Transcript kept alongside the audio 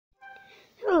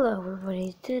Hello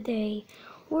everybody, today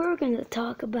we're going to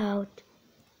talk about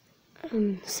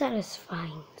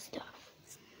satisfying stuff.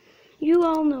 You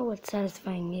all know what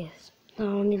satisfying is. I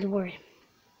don't need to worry.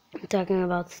 I'm talking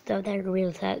about stuff that are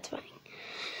real satisfying.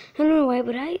 I don't know why,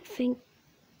 but I think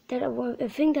that I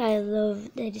love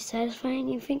that is satisfying.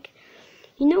 You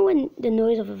know when the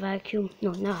noise of a vacuum,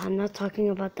 no, I'm not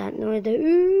talking about that noise,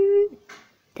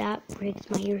 that breaks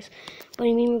my ears. But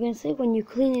I mean, we're going to say when you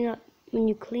clean it up, when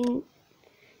you clean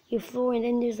your floor, and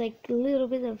then there's like a little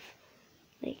bit of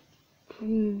like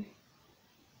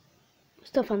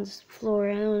stuff on the floor,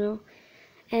 I don't know,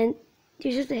 and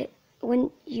there's just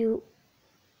when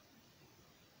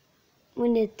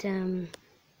it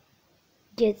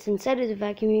gets inside of the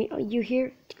vacuum, you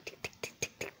hear tick, tick, tick, tick,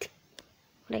 tick, tick, tick,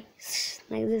 like this,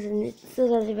 and it's still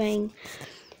satisfying.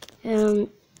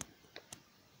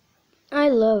 I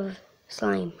love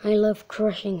slime. I love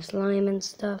crushing slime and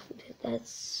stuff.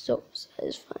 That's so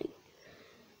satisfying.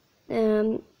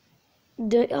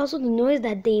 Also the noise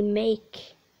that they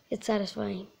make, it's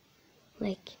satisfying.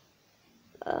 Like,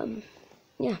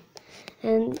 yeah.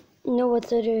 And you know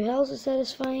what other else is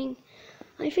satisfying?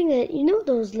 I think that, you know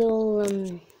those little,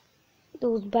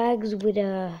 those bags with,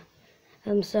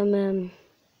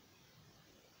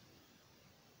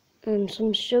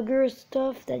 some sugar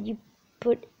stuff that you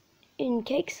put in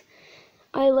cakes.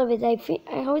 I love it. I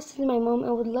always said to my mom,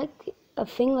 I would like a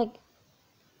thing like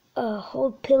a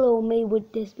whole pillow made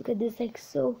with this, because it's like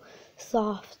so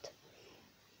soft.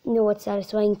 You know what's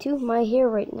satisfying too? My hair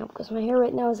right now, because my hair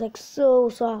right now is like so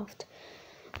soft.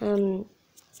 You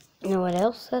know what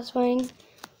else satisfying?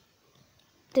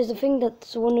 There's a thing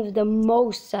that's one of the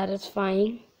most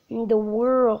satisfying in the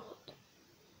world,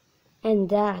 and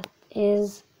that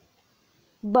is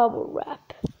bubble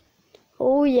wrap.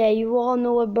 Oh yeah, you all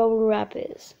know what bubble wrap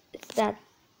is. It's that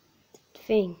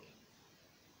thing.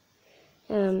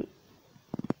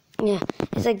 Yeah,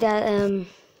 it's like that,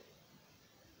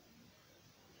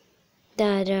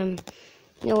 you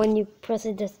know, when you press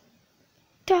it, just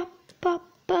pop, pop,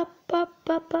 pop, pop,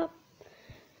 pop, pop.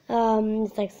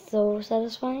 It's like so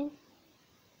satisfying.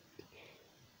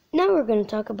 Now we're going to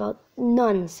talk about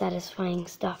non-satisfying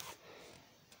stuff.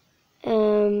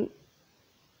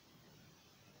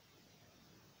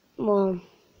 Well,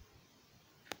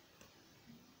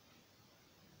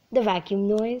 the vacuum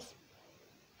noise.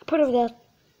 Part of that,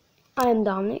 I am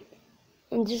Dominic,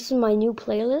 and this is my new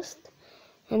playlist,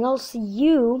 and I'll see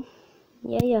you,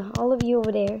 all of you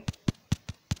over there.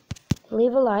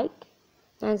 Leave a like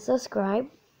and subscribe,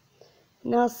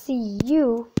 and I'll see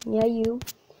you, you,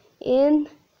 in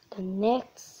the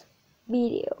next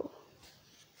video.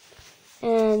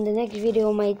 And the next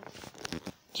video might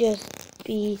just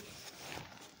be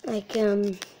like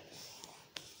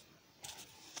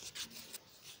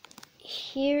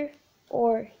here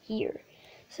or here.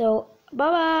 So bye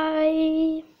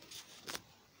bye.